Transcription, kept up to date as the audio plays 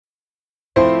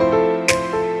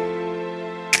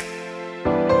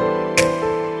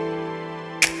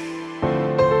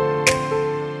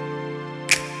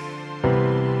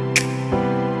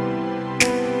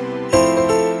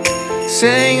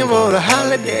Singing for the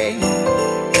holiday,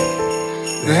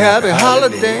 the happy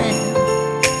holiday.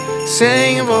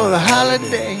 Singing for the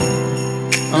holiday.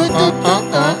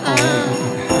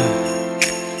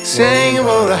 Singing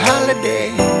for the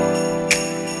holiday,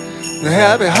 the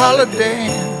happy holiday.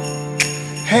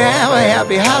 Have a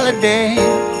happy holiday.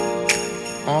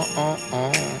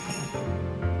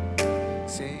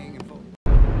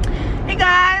 Hey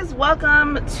guys,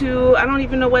 welcome to, I don't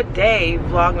even know what day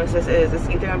Vlogmas this is. It's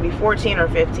either gonna be 14 or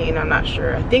 15, I'm not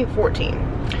sure. I think 14.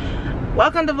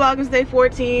 Welcome to Vlogmas Day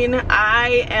 14.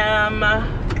 I am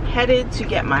headed to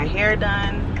get my hair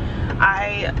done.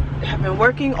 I have been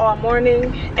working all morning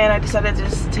and I decided to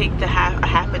just take a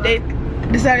half a day.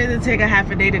 Decided to take a half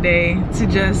a day today to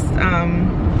just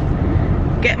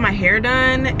get my hair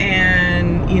done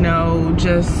and, you know,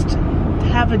 just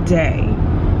have a day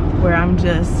where I'm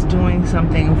just doing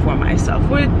something for myself.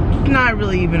 We're not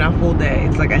really even a full day,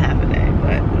 it's like a half a day,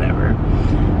 but whatever.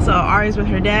 So Ari's with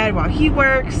her dad while he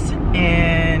works,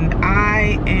 and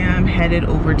I am headed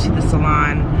over to the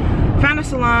salon. Found a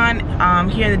salon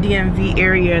here in the DMV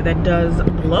area that does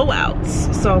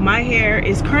blowouts. So my hair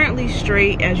is currently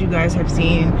straight, as you guys have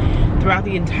seen throughout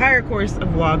the entire course of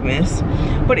Vlogmas,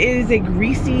 but it is a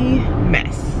greasy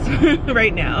mess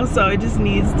right now. So it just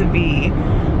needs to be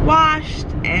washed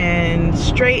and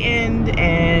straightened,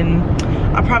 and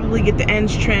I'll probably get the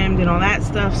ends trimmed and all that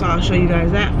stuff, so I'll show you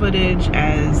guys that footage,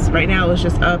 as right now it's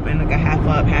just up and like a half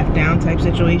up, half down type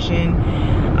situation.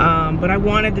 But I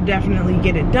wanted to definitely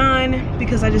get it done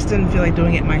because I just didn't feel like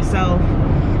doing it myself.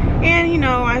 And you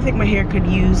know, I think my hair could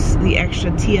use the extra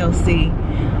TLC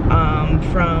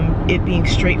from it being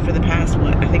straight for the past,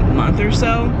 what, I think month or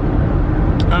so.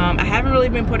 I haven't really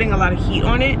been putting a lot of heat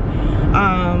on it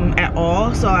at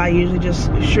all, so I usually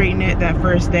just straighten it that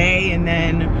first day, and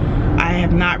then I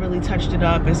have not really touched it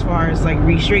up as far as like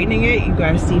re-straightening it. You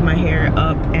guys see my hair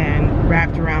up and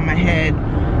wrapped around my head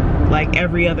like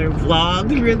every other vlog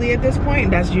really at this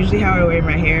point. That's usually how I wear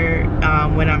my hair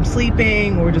when I'm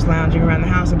sleeping or just lounging around the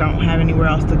house. I don't have anywhere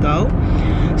else to go,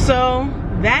 so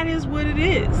that is what it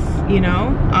is, you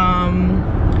know.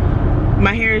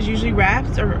 My hair is usually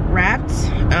wrapped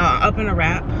up in a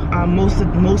wrap most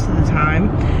of the time,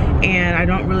 and I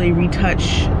don't really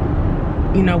retouch,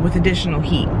 you know, with additional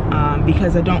heat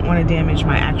because I don't want to damage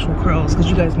my actual curls, because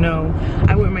you guys know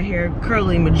I wear my hair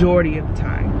curly majority of the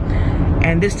time,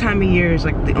 and this time of year is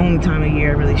like the only time of year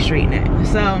I really straighten it.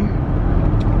 So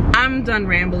I'm done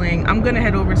rambling. I'm gonna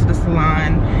head over to the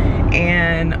salon,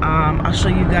 and I'll show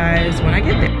you guys when I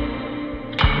get there.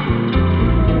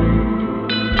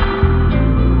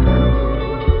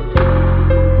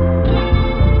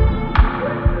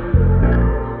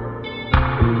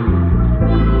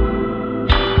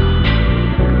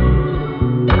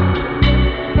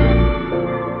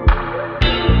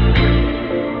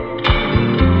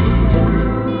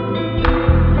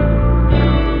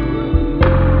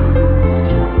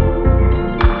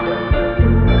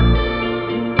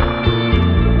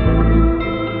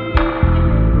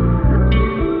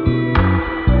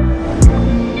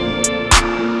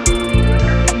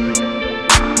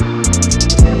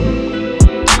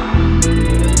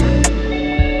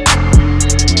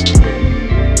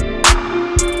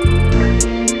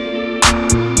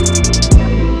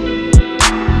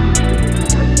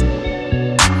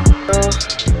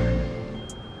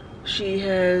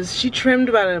 She trimmed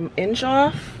about an inch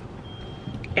off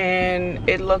and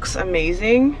it looks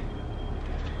amazing.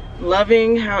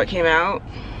 Loving how it came out.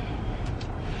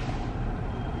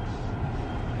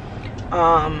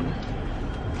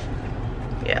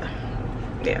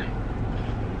 Yeah.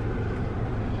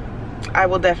 I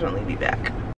will definitely be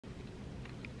back.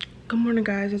 Good morning,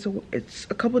 guys. It's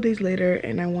a couple days later,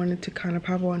 and I wanted to kind of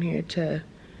pop on here to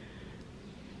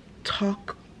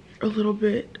talk a little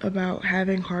bit about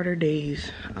having harder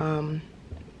days. I'm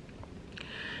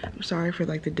sorry for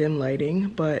like the dim lighting,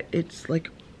 but it's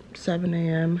like 7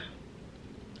 a.m.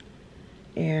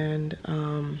 and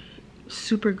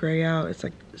super gray out. It's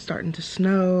like starting to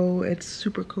snow. It's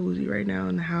super cozy right now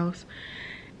in the house,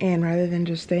 and rather than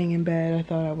just staying in bed, I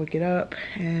thought I would get up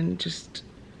and just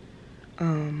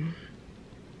I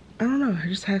don't know,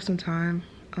 just have some time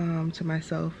to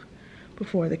myself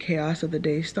before the chaos of the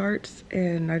day starts.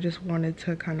 And I just wanted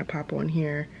to kind of pop on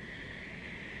here.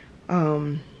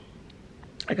 I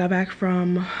got back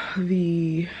from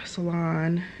the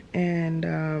salon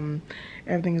and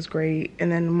everything is great,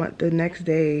 and then the next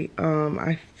day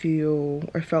I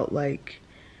felt like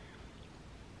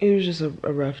it was just a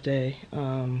rough day.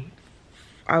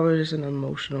 I was just in an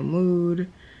emotional mood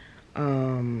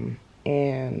and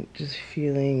just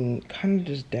feeling kind of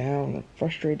just down,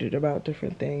 frustrated about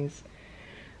different things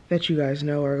that you guys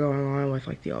know are going on with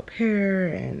like the au pair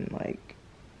and like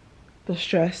the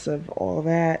stress of all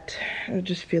that.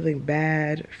 Just feeling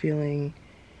bad, feeling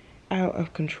out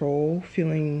of control,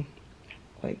 feeling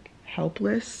like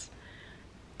helpless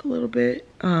a little bit.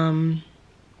 Been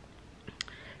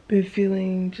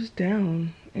feeling just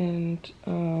down, and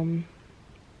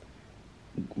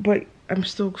but I'm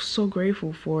still so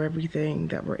grateful for everything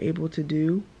that we're able to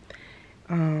do.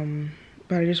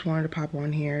 But I just wanted to pop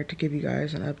on here to give you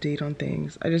guys an update on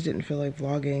things. I just didn't feel like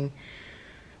vlogging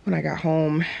when I got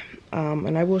home.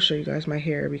 And I will show you guys my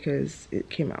hair because it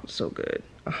came out so good.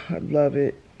 I love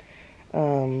it.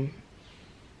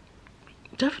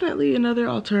 Definitely another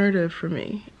alternative for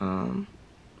me,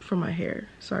 for my hair.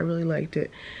 So I really liked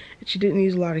it. She didn't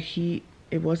use a lot of heat.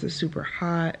 It wasn't super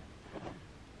hot.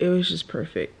 It was just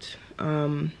perfect.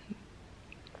 But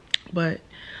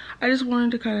I just wanted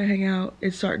to kind of hang out.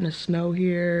 It's starting to snow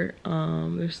here.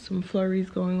 There's some flurries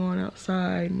going on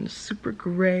outside, and it's super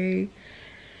gray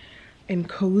and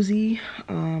cozy.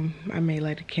 I may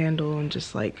light a candle and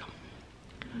just like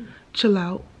chill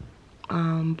out.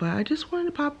 But I just wanted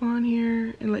to pop on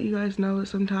here and let you guys know that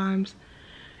sometimes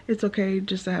it's okay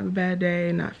just to have a bad day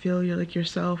and not feel you're like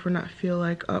yourself, or not feel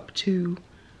like up to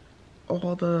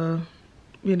all the,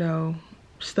 you know,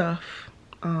 stuff.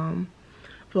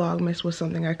 Vlogmas was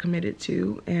something I committed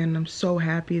to, and I'm so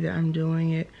happy that I'm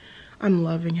doing it. I'm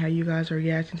loving how you guys are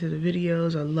reacting to the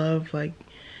videos. I love like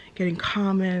getting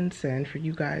comments, and for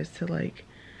you guys to like,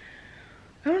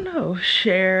 I don't know,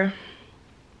 share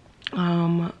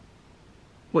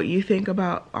what you think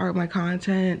about my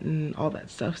content and all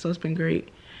that stuff. So it's been great.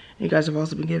 And you guys have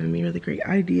also been giving me really great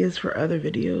ideas for other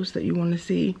videos that you want to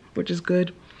see, which is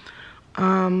good.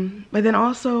 But then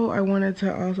also I wanted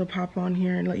to also pop on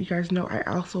here and let you guys know I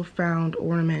also found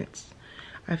ornaments.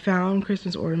 I found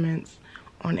Christmas ornaments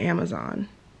on Amazon.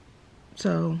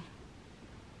 So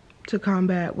to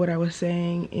combat what I was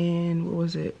saying in, what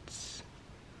was it?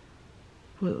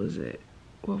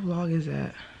 What vlog is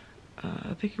that?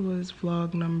 I think it was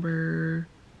vlog number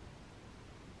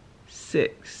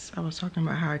 6. I was talking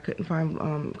about how I couldn't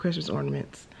find Christmas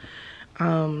ornaments.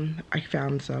 I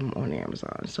found some on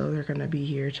Amazon, so they're gonna be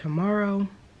here tomorrow,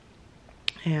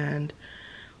 and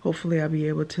hopefully I'll be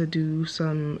able to do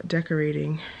some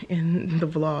decorating in the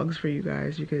vlogs for you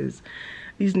guys, because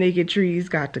these naked trees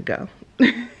got to go.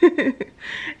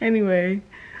 Anyway,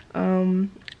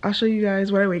 I'll show you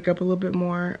guys when I wake up a little bit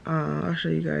more. I'll show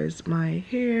you guys my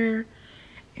hair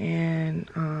and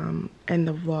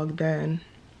the vlog then.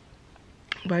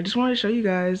 But I just wanted to show you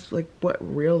guys like what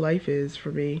real life is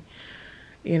for me.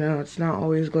 You know, it's not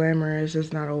always glamorous.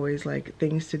 It's not always like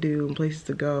things to do and places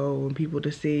to go and people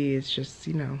to see. It's just,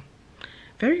 you know,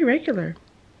 very regular.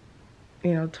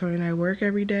 You know, Tony and I work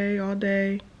every day, all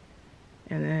day,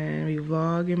 and then we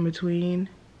vlog in between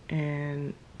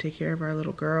and take care of our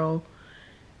little girl,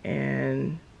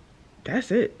 and that's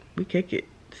it. We kick it.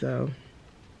 So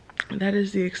that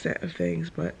is the extent of things.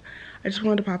 But I just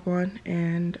wanted to pop on,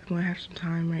 and I'm gonna have some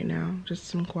time right now, just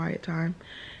some quiet time,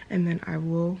 and then I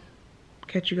will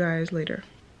catch you guys later.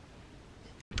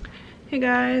 Hey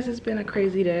guys, it's been a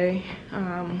crazy day.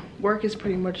 Work is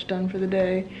pretty much done for the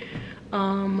day.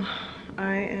 I'm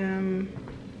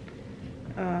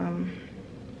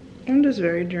just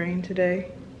very drained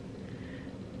today.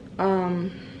 Yeah,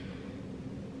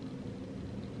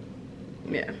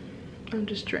 I'm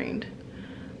just drained.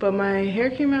 But my hair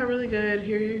came out really good.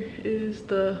 Here is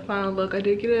the final look. I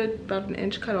did get about an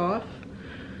inch cut off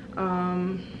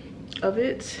of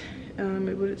it.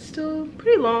 But it's still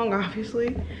pretty long,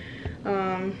 obviously,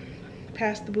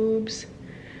 past the boobs.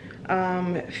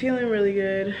 Feeling really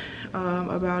good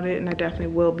about it, and I definitely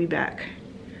will be back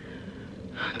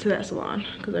to that salon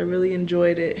because I really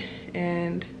enjoyed it,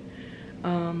 and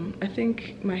I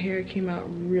think my hair came out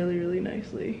really, really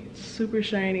nicely. It's super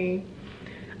shiny.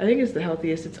 I think it's the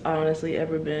healthiest it's honestly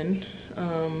ever been.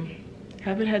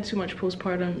 Haven't had too much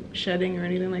postpartum shedding or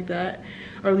anything like that,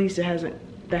 or at least that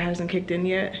hasn't kicked in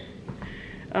yet.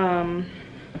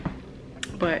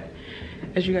 But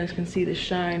as you guys can see, the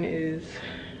shine is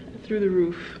through the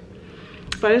roof.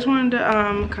 But I just wanted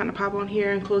to kind of pop on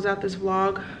here and close out this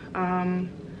vlog.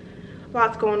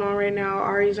 Lots going on right now.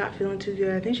 Ari's not feeling too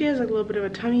good. I think she has like a little bit of a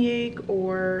tummy ache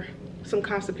or some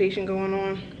constipation going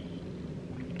on.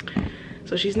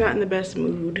 So she's not in the best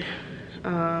mood.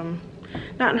 Not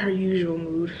in her usual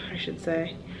mood, I should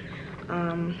say.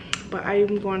 But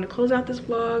I'm going to close out this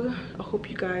vlog. I hope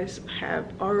you guys have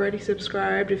already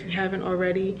subscribed if you haven't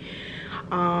already.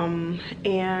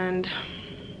 And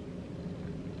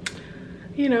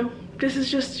you know, this is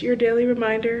just your daily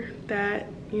reminder that,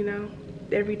 you know,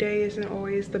 every day isn't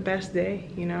always the best day,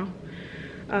 you know.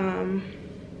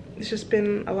 It's just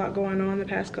been a lot going on the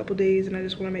past couple days, and I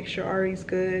just want to make sure Ari's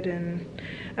good. And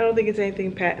I don't think it's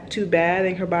anything too bad. I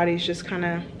think her body's just kind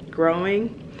of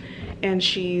growing, and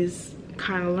she's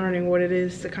kind of learning what it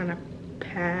is to kind of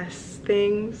pass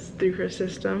things through her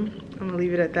system. I'm gonna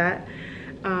leave it at that.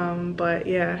 But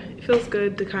yeah, it feels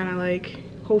good to kind of like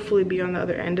hopefully be on the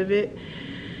other end of it.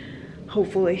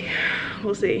 Hopefully,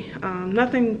 we'll see.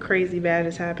 Nothing crazy bad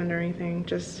has happened or anything.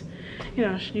 Just, you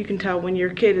know, you can tell when your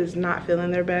kid is not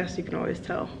feeling their best. You can always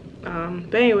tell.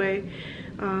 But anyway,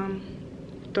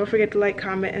 don't forget to like,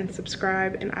 comment, and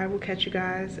subscribe, and I will catch you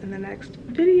guys in the next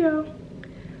video.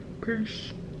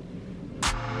 Peace.